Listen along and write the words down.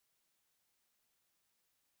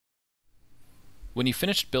When you've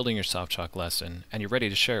finished building your SoftChalk lesson and you're ready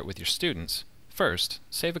to share it with your students, first,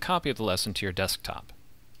 save a copy of the lesson to your desktop.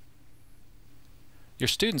 Your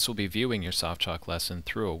students will be viewing your SoftChalk lesson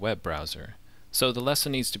through a web browser, so the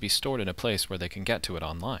lesson needs to be stored in a place where they can get to it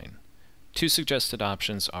online. Two suggested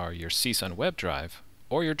options are your CSUN web drive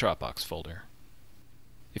or your Dropbox folder.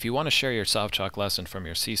 If you want to share your SoftChalk lesson from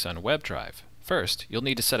your CSUN web drive, first, you'll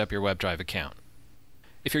need to set up your web drive account.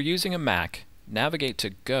 If you're using a Mac, navigate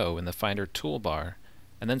to Go in the Finder toolbar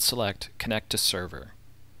and then select Connect to Server.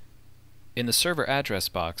 In the server address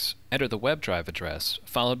box, enter the web drive address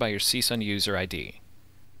followed by your CSUN user ID.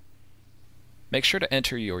 Make sure to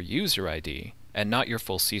enter your user ID and not your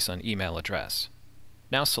full CSUN email address.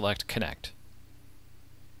 Now select Connect.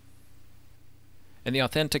 In the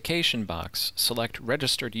authentication box, select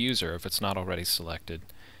Registered User if it's not already selected.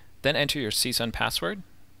 Then enter your CSUN password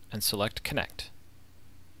and select Connect.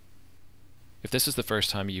 If this is the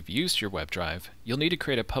first time you've used your web drive, you'll need to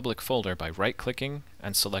create a public folder by right-clicking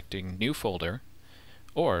and selecting New Folder,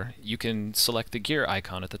 or you can select the gear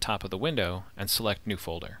icon at the top of the window and select New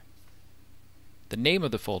Folder. The name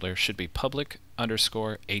of the folder should be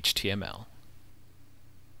public_HTML.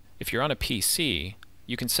 If you're on a PC,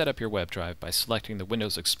 you can set up your web drive by selecting the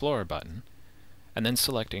Windows Explorer button and then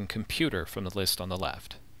selecting Computer from the list on the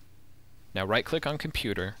left. Now right-click on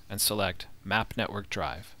Computer and select Map Network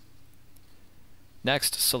Drive.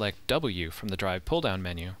 Next, select W from the Drive pull-down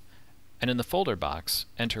menu, and in the folder box,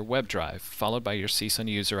 enter Web Drive followed by your CSUN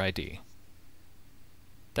user ID.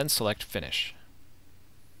 Then select Finish.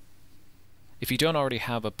 If you don't already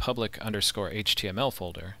have a public_HTML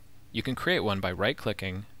folder, you can create one by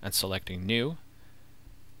right-clicking and selecting New,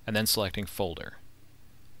 and then selecting Folder.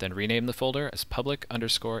 Then rename the folder as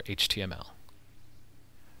public_HTML.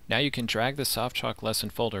 Now you can drag the SoftChalk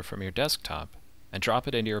lesson folder from your desktop and drop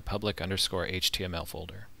it into your public_HTML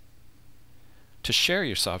folder. To share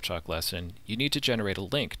your SoftChalk lesson, you need to generate a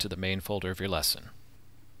link to the main folder of your lesson.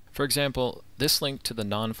 For example, this link to the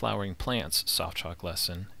non-flowering plants SoftChalk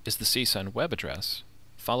lesson is the CSUN web address,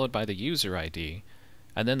 followed by the user ID,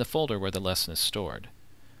 and then the folder where the lesson is stored.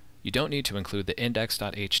 You don't need to include the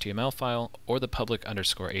index.html file or the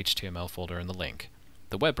public_HTML folder in the link.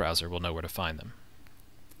 The web browser will know where to find them.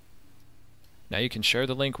 Now you can share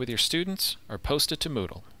the link with your students or post it to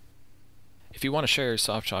Moodle. If you want to share your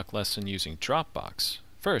SoftChalk lesson using Dropbox,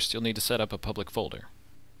 first you'll need to set up a public folder.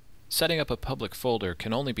 Setting up a public folder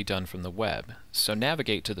can only be done from the web, so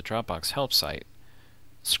navigate to the Dropbox help site,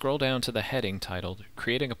 scroll down to the heading titled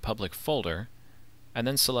Creating a Public Folder, and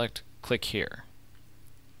then select Click Here.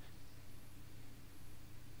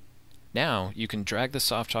 Now you can drag the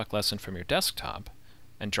SoftChalk lesson from your desktop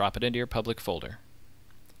and drop it into your public folder.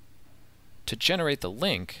 To generate the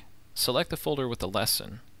link, select the folder with the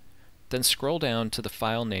lesson, then scroll down to the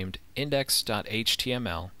file named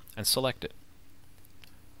index.html and select it.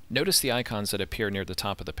 Notice the icons that appear near the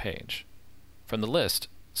top of the page. From the list,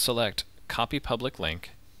 select Copy Public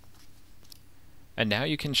Link, and now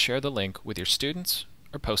you can share the link with your students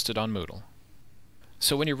or post it on Moodle.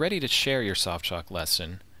 So when you're ready to share your SoftChalk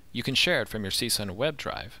lesson, you can share it from your CSUN web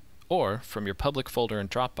drive or from your public folder in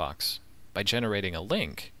Dropbox by generating a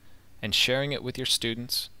link and sharing it with your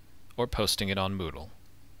students or posting it on Moodle.